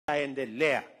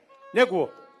endelea. Neguo,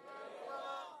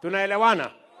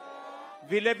 tunaelewana?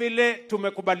 Vile vile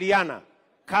tumekubaliana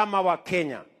kama wa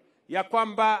Kenya ya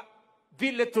kwamba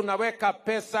vile tunaweka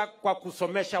pesa kwa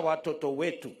kusomesha watoto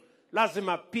wetu,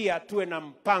 lazima pia tuwe na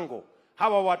mpango.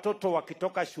 Hawa watoto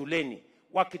wakitoka shuleni,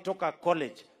 wakitoka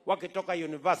college, wakitoka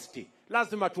university,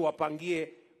 lazima tuwapangie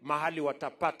mahali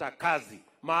watapata kazi,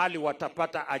 mahali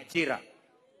watapata ajira.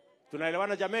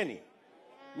 Tunaelewana jameni?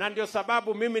 Na ndio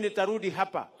sababu mimi nitarudi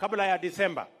hapa kabla ya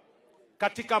Disemba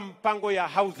katika mpango ya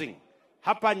housing.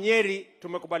 Hapa Nyeri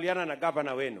tumekubaliana na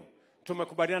gavana wenu,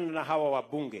 tumekubaliana na hawa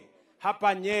wabunge.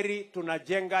 Hapa Nyeri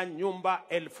tunajenga nyumba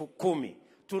 10,000.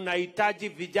 Tunahitaji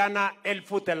vijana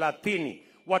 30,000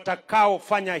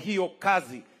 watakaofanya hiyo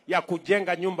kazi ya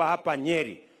kujenga nyumba hapa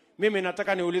Nyeri. Mimi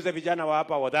nataka niulize vijana wa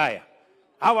hapa Othaya,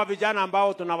 hawa vijana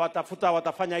ambao tunawatafuta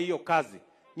watafanya hiyo kazi,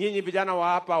 nyinyi vijana wa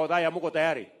hapa Othaya mko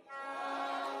tayari?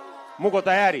 Mko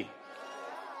tayari?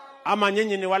 Ama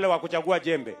nyinyi ni wale wa kuchagua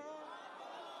jembe?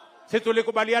 Sisi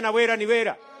tulikubaliana wera ni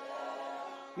wera.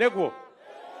 Neguo,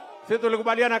 sisi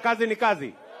tulikubaliana kazi ni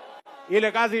kazi.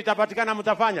 Ile kazi itapatikana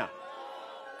mtafanya.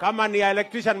 Kama ni ya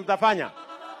electrician mtafanya,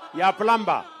 ya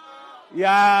plumber,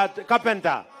 ya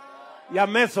carpenter, ya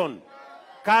mason,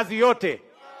 kazi yote.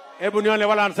 Hebu nione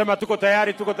wala anasema tuko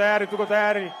tayari, tuko tayari, tuko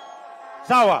tayari.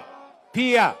 Sawa.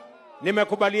 Pia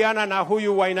nimekubaliana na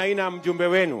huyu Wainaina mjumbe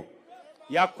wenu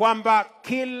ya kwamba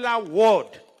kila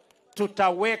ward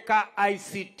tutaweka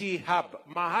ICT hub.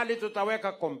 Mahali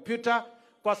tutaweka kompyuta,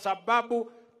 kwa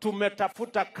sababu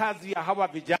tumetafuta kazi ya hawa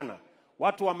vijana.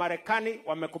 Watu wa Marekani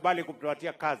wamekubali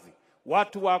kutupatia kazi.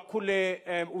 Watu wa kule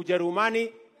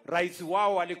Ujerumani, rais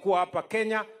wao walikuwa hapa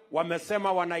Kenya,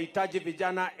 wamesema wanahitaji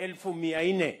vijana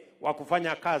 1,400 wa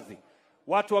kufanya kazi.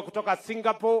 Watu wa kutoka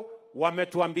Singapore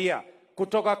wametuambia,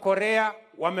 kutoka Korea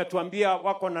wametuambia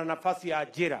wako na nafasi ya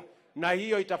ajira, na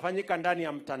hiyo itafanyika ndani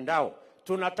ya mtandao.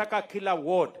 Tunataka kila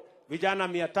ward vijana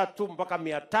 300 mpaka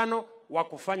 500 wa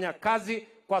kufanya kazi,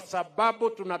 kwa sababu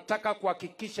tunataka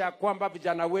kuhakikisha kwamba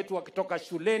vijana wetu wakitoka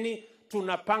shuleni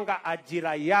tunapanga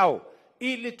ajira yao,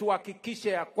 ili tuhakikishe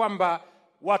ya kwamba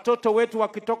watoto wetu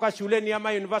wakitoka shuleni ama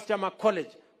university ama college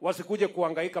wasikuje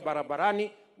kuhangaika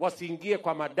barabarani, wasiingie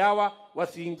kwa madawa,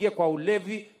 wasiingie kwa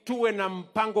ulevi. Tuwe na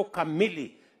mpango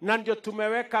kamili, na ndio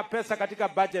tumeweka pesa katika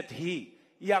budget hii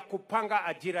ya kupanga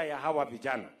ajira ya hawa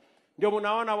vijana. Ndio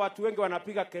mnaona watu wengi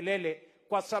wanapiga kelele,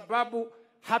 kwa sababu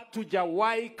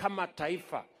hatujawahi kama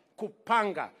taifa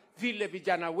kupanga vile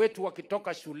vijana wetu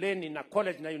wakitoka shuleni na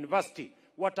college na university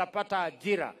watapata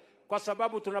ajira, kwa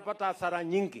sababu tunapata hasara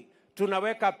nyingi.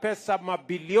 Tunaweka pesa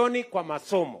mabilioni kwa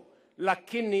masomo,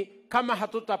 lakini kama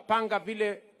hatutapanga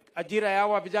vile ajira ya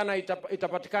hawa vijana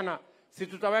itapatikana, si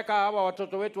tutaweka hawa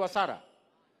watoto wetu hasara?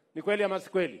 Ni kweli ama si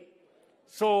kweli?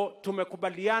 So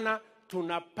tumekubaliana,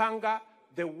 tunapanga.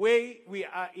 The way we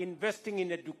are investing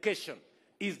in education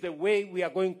is the way we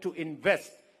are going to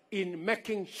invest in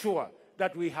making sure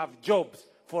that we have jobs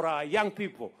for our young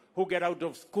people who get out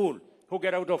of school, who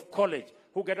get out of college,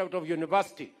 who get out of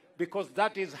university, because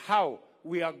that is how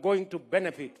we are going to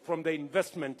benefit from the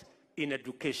investment in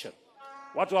education.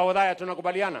 Watu wa Othaya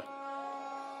tunakubaliana?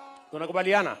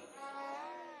 Tunakubaliana?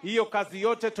 Hiyo kazi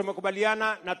yote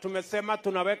tumekubaliana, na tumesema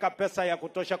tunaweka pesa ya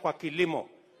kutosha kwa kilimo.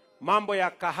 Mambo ya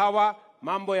kahawa,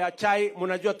 mambo ya chai,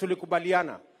 mnajua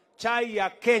tulikubaliana. Chai ya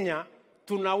Kenya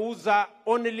tunauza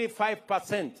only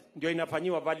 5% ndio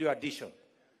inafanyiwa value addition.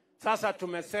 Sasa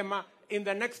tumesema in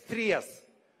the next 3 years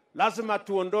lazima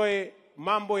tuondoe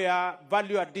mambo ya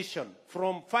value addition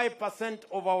from 5%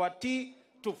 of our tea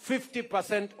to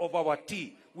 50% of our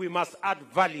tea. We must add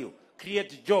value,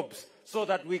 create jobs so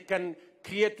that we can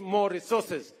create more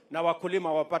resources na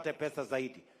wakulima wapate pesa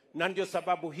zaidi. Na ndio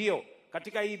sababu hiyo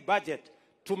katika hii budget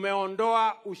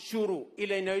tumeondoa ushuru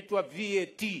ile inaitwa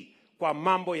VAT kwa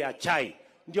mambo ya chai,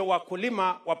 ndio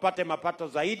wakulima wapate mapato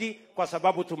zaidi, kwa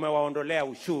sababu tumewaondolea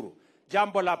ushuru.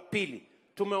 Jambo la pili,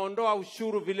 tumeondoa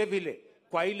ushuru vile vile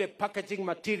kwa ile packaging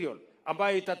material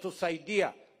ambayo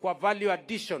itatusaidia kwa value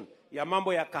addition ya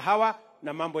mambo ya kahawa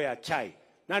na mambo ya chai.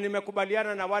 Na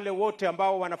nimekubaliana na wale wote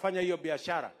ambao wanafanya hiyo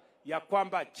biashara ya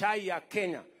kwamba chai ya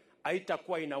Kenya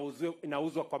haitakuwa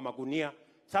inauzwa kwa magunia.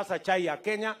 Sasa chai ya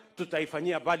Kenya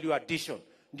tutaifanyia value addition,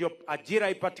 ndio ajira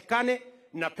ipatikane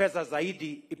na pesa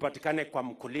zaidi ipatikane kwa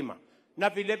mkulima. Na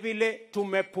vile vile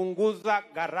tumepunguza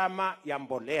gharama ya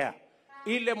mbolea.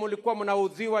 Ile mlikuwa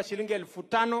mnauziwa shilingi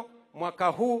 5,000, mwaka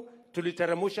huu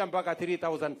tuliteremusha mpaka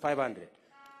 3,500.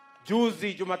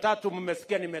 Juzi Jumatatu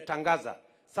mmesikia nimetangaza,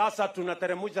 sasa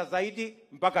tunateremusha zaidi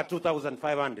mpaka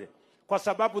 2,500, kwa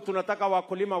sababu tunataka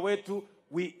wakulima wetu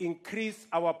we increase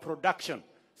our production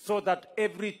so that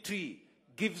every tree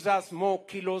gives us more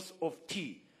kilos of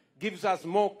tea. gives us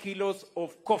more kilos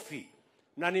of coffee.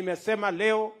 Na nimesema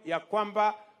leo ya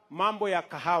kwamba mambo ya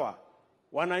kahawa,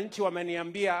 wananchi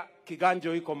wameniambia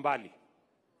Kiganjo iko mbali,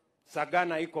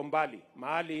 Sagana iko mbali,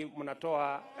 mahali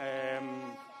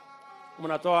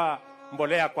mnatoa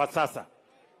mbolea kwa sasa.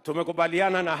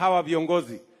 Tumekubaliana na hawa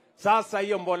viongozi. Sasa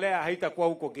hiyo mbolea haitakuwa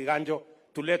huko Kiganjo,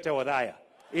 tulete Othaya.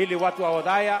 Ili watu wa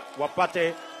Othaya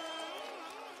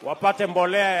wapate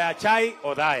mbolea ya chai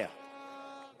Othaya.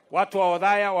 Watu wa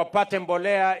Othaya wapate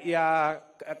mbolea ya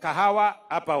kahawa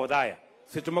hapa Othaya.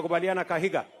 Si tumekubaliana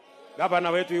Kahiga? Gavana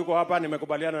wetu yuko hapa,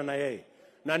 nimekubaliana na yeye.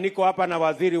 Na niko hapa na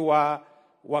waziri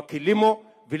wa kilimo,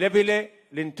 vile vile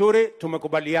Linturi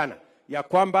tumekubaliana ya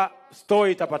kwamba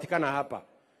store itapatikana hapa.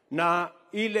 Na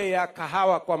ile ya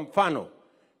kahawa kwa mfano,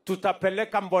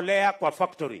 tutapeleka mbolea kwa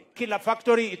factory. Kila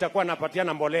factory itakuwa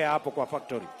napatiana mbolea hapo kwa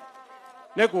factory.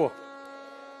 Nekuo,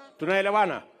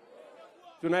 tunaelewana?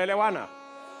 Tunaelewana?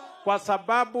 Kwa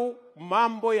sababu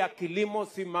mambo ya kilimo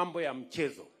si mambo ya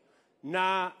mchezo.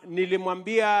 Na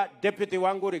nilimwambia deputy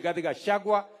wangu Rigathi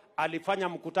Gachagua, alifanya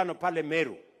mkutano pale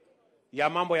Meru ya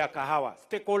mambo ya kahawa.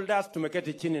 Stakeholders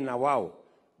tumeketi chini na wao.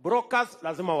 Brokers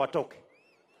lazima watoke.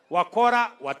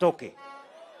 Wakora watoke.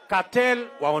 Cartel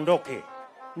waondoke.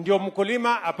 Ndio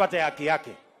mkulima apate haki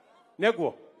yake.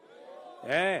 Neguo?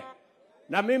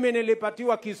 Na mimi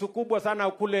nilipatiwa kisu kubwa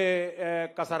sana kule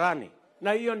Kasarani.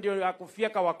 Na hiyo ndio ya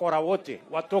kufyeka wakora wote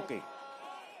watoke.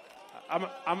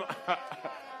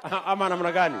 Ama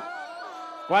namna gani?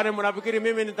 Kwani mnafikiri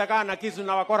mimi nitakaa na kisu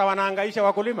na wakora wanahangaisha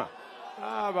wakulima?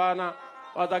 Bana,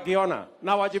 watakiona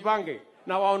na wajipange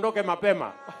na waondoke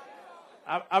mapema.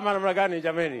 Ama namna gani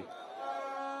jameni?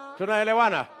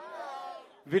 Tunaelewana?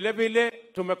 Vile vile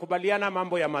tumekubaliana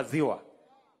mambo ya maziwa.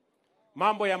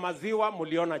 Mambo ya maziwa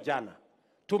muliona jana.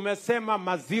 Tumesema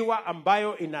maziwa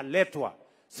ambayo inaletwa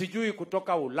sijui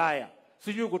kutoka Ulaya,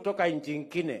 sijui kutoka nchi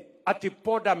nyingine, ati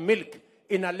powder milk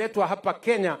inaletwa hapa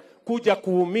Kenya kuja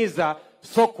kuumiza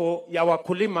soko ya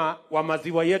wakulima wa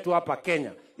maziwa yetu hapa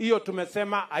Kenya. Hiyo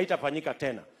tumesema haitafanyika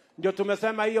tena. Ndio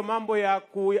tumesema hiyo mambo ya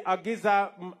kuagiza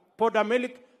powder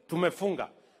milk tumefunga.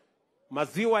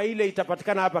 Maziwa ile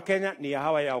itapatikana hapa Kenya ni ya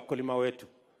hawa ya wakulima wetu.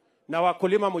 Na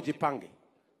wakulima mujipange.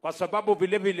 Kwa sababu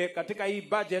vile vile katika hii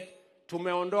budget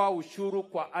tumeondoa ushuru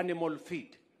kwa animal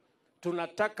feed.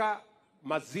 Tunataka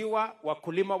maziwa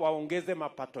wakulima waongeze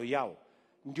mapato yao.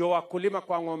 Ndio wakulima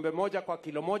kwa ng'ombe moja kwa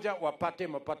kilo moja wapate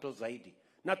mapato zaidi.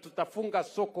 Na tutafunga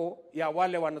soko ya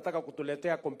wale wanataka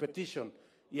kutuletea competition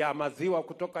ya maziwa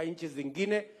kutoka nchi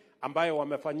zingine ambayo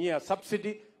wamefanyia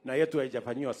subsidy na yetu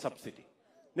haijafanywa subsidy.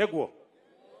 Neguo,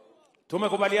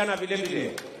 tumekubaliana vile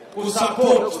vile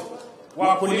kusupport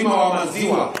wakulima wa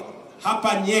maziwa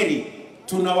hapa Nyeri.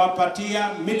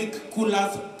 Tunawapatia milk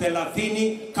coolers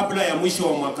 30 kabla ya mwisho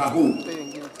wa mwaka huu.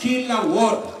 Kila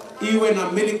ward iwe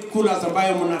na milk coolers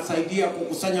ambayo mnasaidia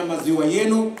kukusanya maziwa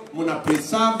yenu, mna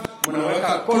preserve,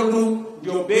 mnaweka cold room,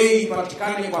 ndio bei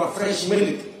ipatikane kwa fresh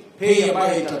milk, bei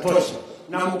ambayo itatosha.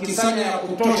 Na mkisanya ya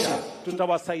kutosha,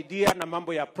 tutawasaidia na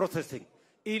mambo ya processing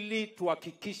ili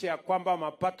tuhakikishe ya kwamba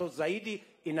mapato zaidi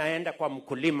inaenda kwa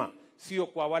mkulima, sio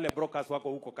kwa wale brokers wako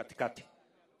huko katikati.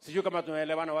 Sijui kama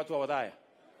tunaelewana watu wa Othaya.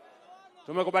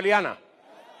 Tumekubaliana?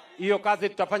 Hiyo kazi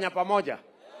tutafanya pamoja.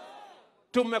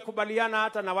 Tumekubaliana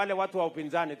hata na wale watu wa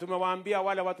upinzani. Tumewaambia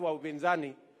wale watu wa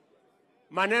upinzani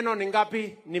maneno ni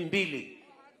ngapi? Ni 2.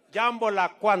 Jambo la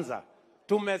kwanza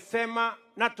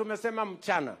tumesema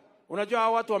mchana. Unajua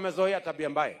hao watu wamezoea tabia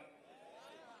mbaya.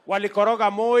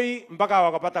 Walikoroga Moi mpaka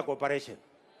wakapata cooperation.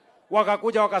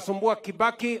 Wakakuja wakasumbua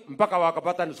Kibaki mpaka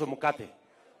wakapata nusu mkate.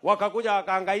 Wakakuja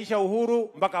wakahangaisha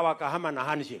Uhuru mpaka wakahama na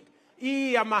handshake.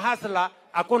 Hii ya mahasla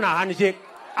hakuna handshake,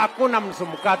 hakuna nusu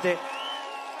mkate.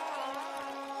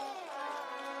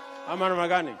 Ama namna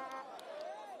gani?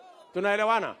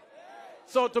 Tunaelewana?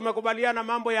 So tumekubaliana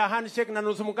mambo ya handshake na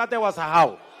nusu mkate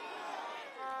wasahau.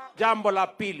 Jambo la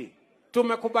pili,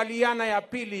 tumekubaliana ya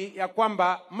pili ya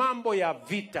kwamba mambo ya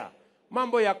vita,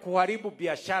 mambo ya kuharibu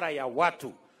biashara ya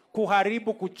watu,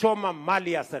 kuchoma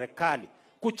mali ya serikali,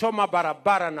 kuchoma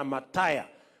barabara na mataya,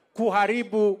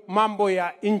 kuharibu mambo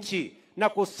ya nchi na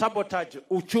kusabotage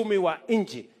uchumi wa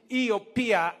nchi, hiyo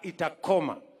pia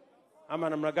itakoma. Ama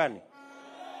namna gani?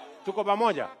 Tuko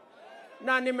pamoja?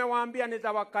 Na nimewaambia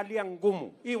nitawakalia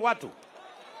ngumu hii watu.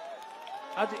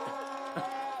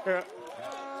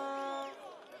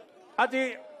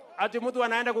 Ati mtu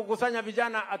anaenda kukusanya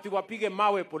vijana ati wapige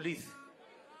mawe polisi,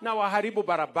 na waharibu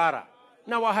barabara,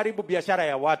 na waharibu biashara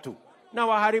ya watu, na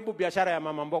waharibu biashara ya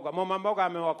mama mboga. Mama mboga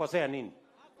amewakosea nini?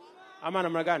 Ama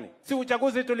namna gani? Si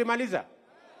uchaguzi tulimaliza?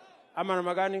 Ama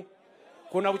namna gani?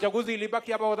 Kuna uchaguzi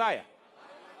ilibaki hapa Othaya?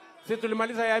 Si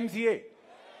tulimaliza ya MCA?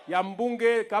 ya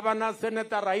mbunge, gavana,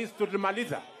 senator, rais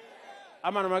tulimaliza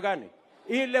ama namna gani?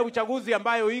 Ile uchaguzi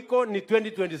ambayo iko ni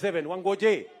 2027,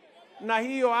 wangoje. Na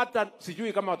hiyo hata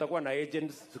sijui kama watakuwa na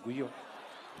agents siku hiyo.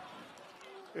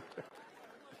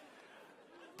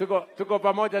 Tuko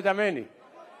pamoja jameni.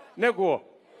 Neguo.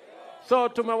 So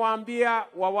tumewaambia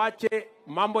wawache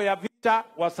mambo ya vita,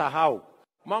 wasahau.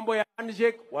 Mambo ya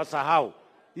handshake wasahau.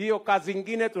 Hiyo kazi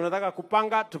nyingine tunataka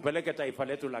kupanga tupeleke taifa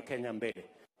letu la Kenya mbele.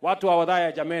 Watu wa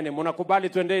Othaya jameni, mnakubali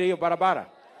tuendelee hiyo barabara?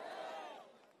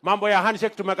 Mambo ya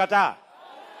handshake tumekataa.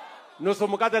 Nusu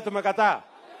mkate tumekataa.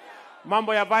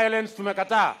 Mambo ya violence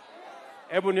tumekataa.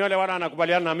 Hebu niole wana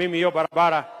anakubaliana na mimi hiyo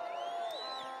barabara.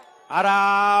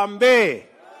 Harambee.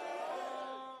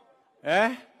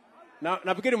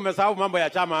 Nafikiri mmesahau mambo ya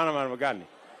chama ana mambo gani?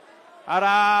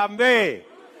 Harambee.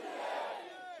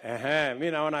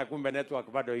 Mimi naona kumbe network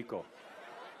bado iko.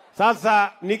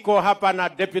 Sasa niko hapa na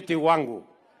deputy wangu,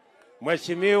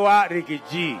 Mheshimiwa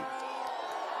Rigiji.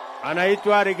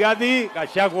 Anaitwa Rigathi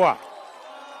Gachagua.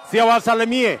 Si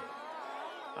awasalimie.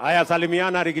 Haya,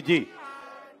 salimiana Rigiji.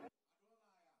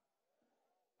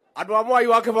 Andu amwe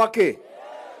wake bake.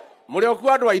 Muri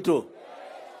oku andu aitu.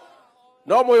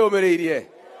 No muyumiriirie.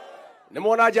 Ni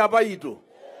mona njamba itu.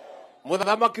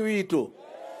 Muthamaki witu.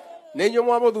 Ni nyu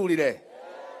mwamuthurire.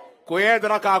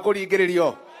 Kwiyethera ka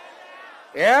kuringiririo.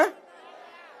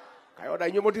 Kayona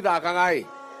inyu mutithakaga